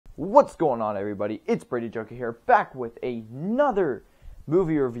What's going on, everybody? It's Brady Joker here, back with another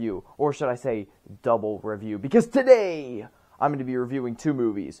movie review, or should I say double review, because today I'm going to be reviewing two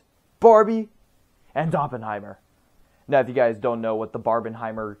movies, Barbie and Oppenheimer. Now, if you guys don't know what the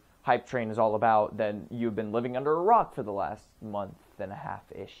Barbenheimer hype train is all about, then you've been living under a rock for the last month and a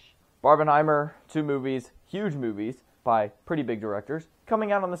half-ish. Barbenheimer, two movies, huge movies, by pretty big directors,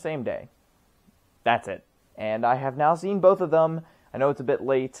 coming out on the same day. That's it. And I have now seen both of them. I know it's a bit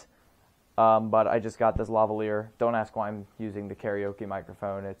late, but I just got this lavalier. Don't ask why I'm using the karaoke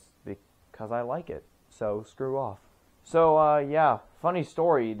microphone. It's because I like it. So screw off. So, yeah, funny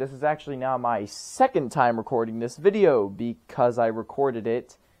story. This is actually now my second time recording this video because I recorded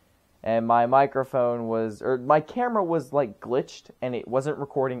it and my microphone was, or my camera was like glitched and it wasn't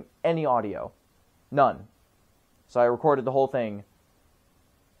recording any audio. None. So I recorded the whole thing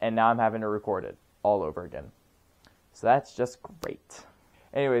and now I'm having to record it all over again. So that's just great.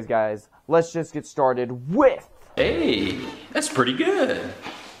 Anyways, guys, let's just get started with... Hey, that's pretty good.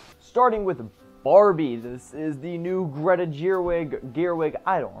 Starting with Barbie. This is the new Greta Gerwig,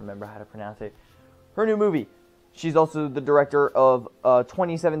 I don't remember how to pronounce it. Her new movie. She's also the director of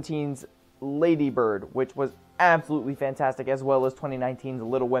 2017's Lady Bird, which was absolutely fantastic, as well as 2019's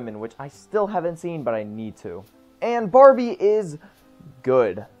Little Women, which I still haven't seen, but I need to. And Barbie is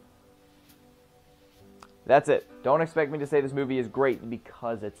good. That's it. Don't expect me to say this movie is great,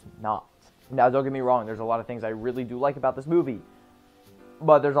 because it's not. Now, don't get me wrong, there's a lot of things I really do like about this movie,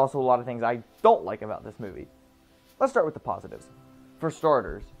 but there's also a lot of things I don't like about this movie. Let's start with the positives. For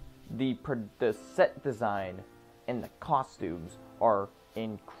starters, the set design and the costumes are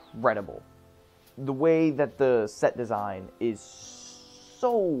incredible. The way that the set design is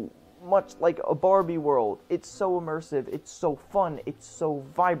so much like a Barbie world. It's so immersive, it's so fun, it's so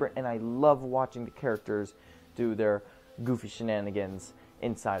vibrant, and I love watching the characters do their goofy shenanigans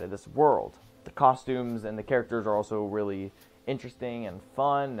inside of this world. The costumes and the characters are also really interesting and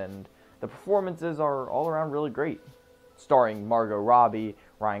fun, and the performances are all around really great. Starring Margot Robbie,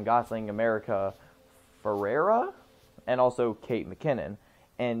 Ryan Gosling, America Ferrera, and also Kate McKinnon,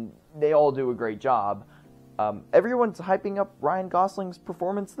 and they all do a great job. Everyone's hyping up Ryan Gosling's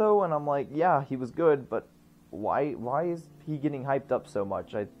performance, though, and I'm like, yeah, he was good, but why is he getting hyped up so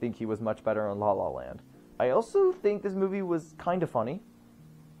much? I think he was much better in La La Land. I also think this movie was kind of funny.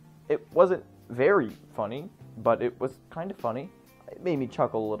 It wasn't very funny, but it was kind of funny. It made me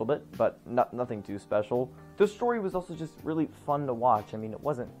chuckle a little bit, but nothing too special. The story was also just really fun to watch. I mean, it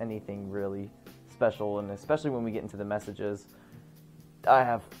wasn't anything really special, and especially when we get into the messages, I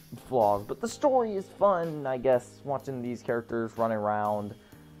have flaws, but the story is fun, I guess, watching these characters run around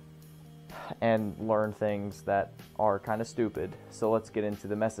and learn things that are kind of stupid. So let's get into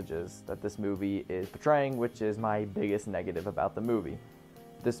the messages that this movie is portraying, which is my biggest negative about the movie.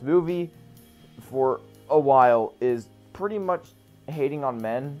 This movie, for a while, is pretty much hating on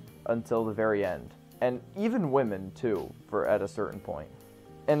men until the very end. And even women, too, at a certain point.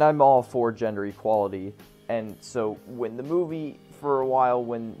 And I'm all for gender equality, and so when the movie... For a while,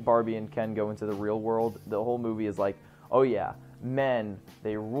 when Barbie and Ken go into the real world, the whole movie is like, oh yeah, men,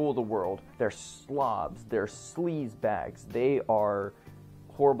 they rule the world. They're slobs. They're sleazebags. They are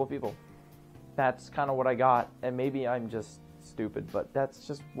horrible people. That's kind of what I got, and maybe I'm just stupid, but that's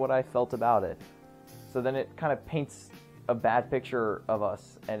just what I felt about it. So then it kind of paints a bad picture of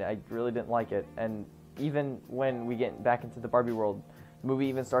us, and I really didn't like it. And even when we get back into the Barbie world, the movie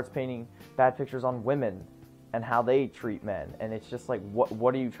even starts painting bad pictures on women and how they treat men, and it's just like,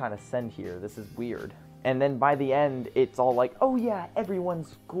 what are you trying to send here? This is weird. And then by the end, it's all like, oh yeah,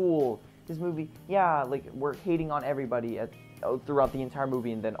 everyone's cool. This movie, yeah, like, we're hating on everybody throughout the entire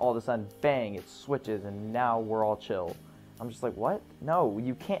movie, and then all of a sudden, bang, it switches, and now we're all chill. I'm just like, what? No,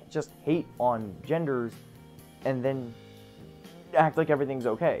 you can't just hate on genders and then act like everything's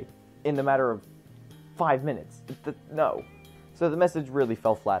okay in the matter of 5 minutes. No. So the message really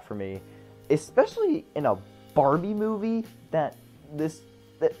fell flat for me, especially in a Barbie movie that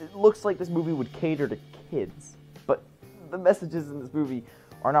it looks like this movie would cater to kids, but the messages in this movie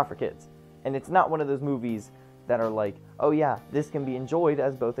are not for kids. And it's not one of those movies that are like, oh yeah, this can be enjoyed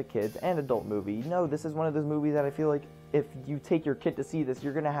as both a kids and adult movie. No, this is one of those movies that I feel like if you take your kid to see this,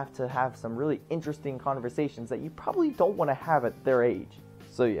 you're gonna have to have some really interesting conversations that you probably don't want to have at their age.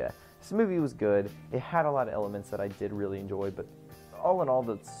 So yeah, this movie was good. It had a lot of elements that I did really enjoy, but all in all,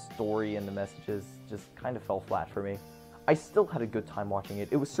 the story and the messages just kind of fell flat for me. I still had a good time watching it.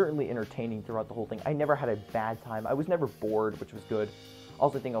 It was certainly entertaining throughout the whole thing. I never had a bad time. I was never bored, which was good.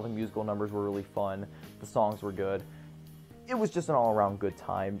 Also, I think all the musical numbers were really fun. The songs were good. It was just an all-around good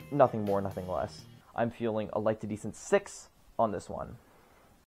time. Nothing more, nothing less. I'm feeling a light to decent 6 on this one.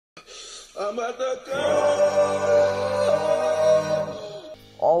 I'm at the go.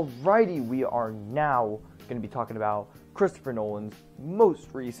 Alrighty, we are now going to be talking about Christopher Nolan's most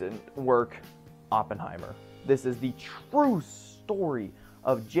recent work, Oppenheimer. This is the true story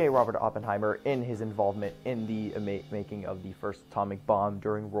of J. Robert Oppenheimer in his involvement in the making of the first atomic bomb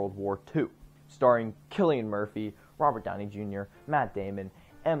during World War II. Starring Cillian Murphy, Robert Downey Jr., Matt Damon,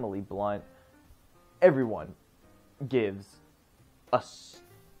 Emily Blunt. Everyone gives a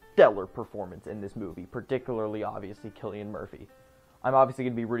stellar performance in this movie, particularly, obviously, Cillian Murphy. I'm obviously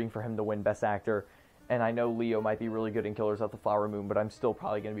going to be rooting for him to win Best Actor, and I know Leo might be really good in Killers of the Flower Moon, but I'm still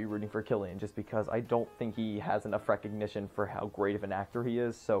probably going to be rooting for Cillian just because I don't think he has enough recognition for how great of an actor he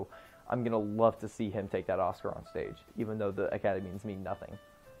is, so I'm going to love to see him take that Oscar on stage, even though the Academys mean nothing.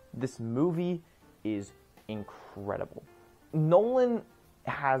 This movie is incredible. Nolan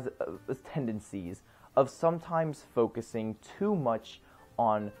has tendencies of sometimes focusing too much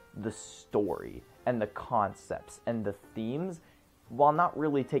on the story and the concepts and the themes, while not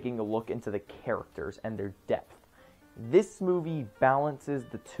really taking a look into the characters and their depth. This movie balances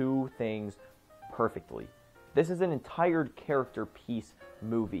the two things perfectly. This is an entire character piece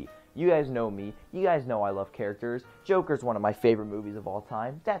movie. You guys know me. You guys know I love characters. Joker's one of my favorite movies of all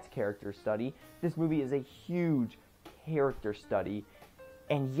time. That's character study. This movie is a huge character study,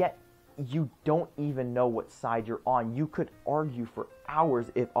 and yet you don't even know what side you're on. You could argue for hours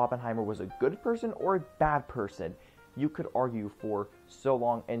if Oppenheimer was a good person or a bad person. You could argue for so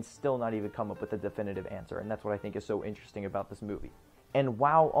long and still not even come up with a definitive answer, and that's what I think is so interesting about this movie. And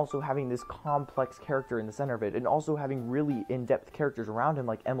while also having this complex character in the center of it, and also having really in-depth characters around him,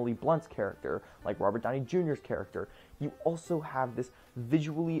 like Emily Blunt's character, like Robert Downey Jr.'s character, you also have this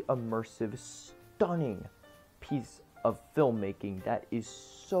visually immersive, stunning piece of filmmaking that is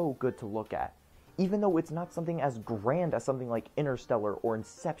so good to look at. Even though it's not something as grand as something like Interstellar or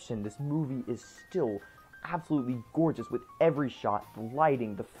Inception, this movie is still absolutely gorgeous with every shot, the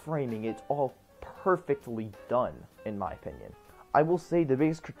lighting, the framing. It's all perfectly done, in my opinion. I will say the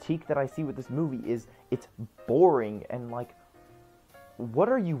biggest critique that I see with this movie is it's boring, and like, what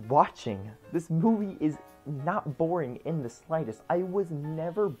are you watching? This movie is not boring in the slightest. I was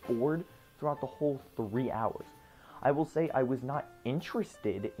never bored throughout the whole 3 hours. I will say I was not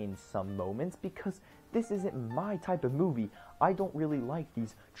interested in some moments because this isn't my type of movie. I don't really like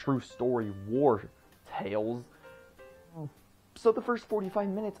these true story war tales. So the first 45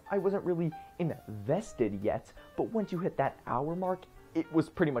 minutes, I wasn't really invested yet, but once you hit that hour mark, it was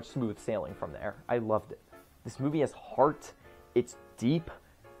pretty much smooth sailing from there. I loved it. This movie has heart, it's deep,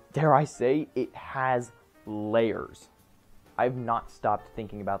 dare I say, it has layers. I've not stopped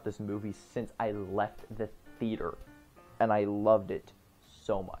thinking about this movie since I left the theater, and I loved it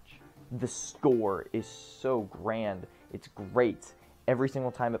so much. The score is so grand, it's great. Every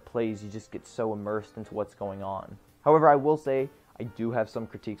single time it plays, you just get so immersed into what's going on. However, I will say, I do have some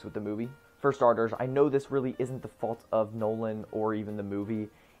critiques with the movie. For starters, I know this really isn't the fault of Nolan or even the movie.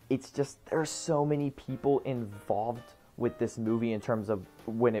 It's just, there's so many people involved with this movie in terms of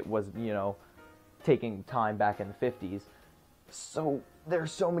when it was, you know, taking time back in the 50s. So,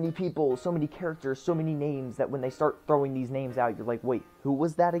 there's so many people, so many characters, so many names that when they start throwing these names out, you're like, wait, who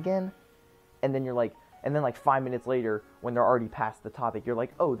was that again? And then you're like, and then like 5 minutes later, when they're already past the topic, you're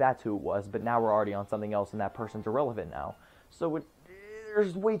like, oh, that's who it was, but now we're already on something else and that person's irrelevant now. So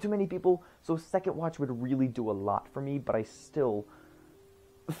there's way too many people, so second watch would really do a lot for me, but I still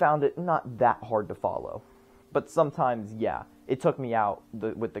found it not that hard to follow. But sometimes, yeah, it took me out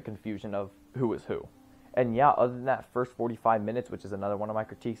with the confusion of who is who. And yeah, other than that first 45 minutes, which is another one of my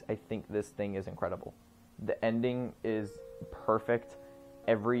critiques, I think this thing is incredible. The ending is perfect.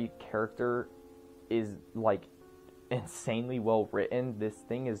 Every character is like insanely well written. This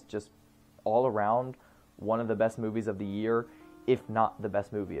thing is just all around one of the best movies of the year, if not the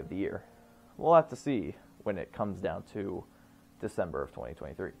best movie of the year. We'll have to see when it comes down to December of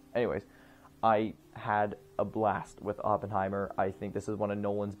 2023. Anyways, I had a blast with Oppenheimer. I think this is one of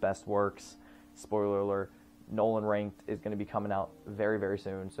Nolan's best works. Spoiler alert, Nolan Ranked is going to be coming out very, very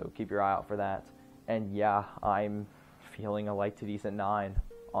soon, so keep your eye out for that. And yeah, I'm feeling a light to decent 9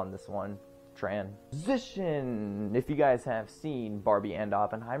 on this one. Transition. If you guys have seen Barbie and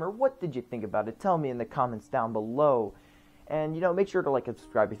Oppenheimer, what did you think about it? Tell me in the comments down below. And, you know, make sure to like and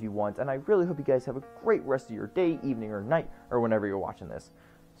subscribe if you want. And I really hope you guys have a great rest of your day, evening, or night, or whenever you're watching this.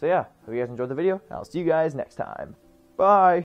 So yeah, hope you guys enjoyed the video. I'll see you guys next time. Bye!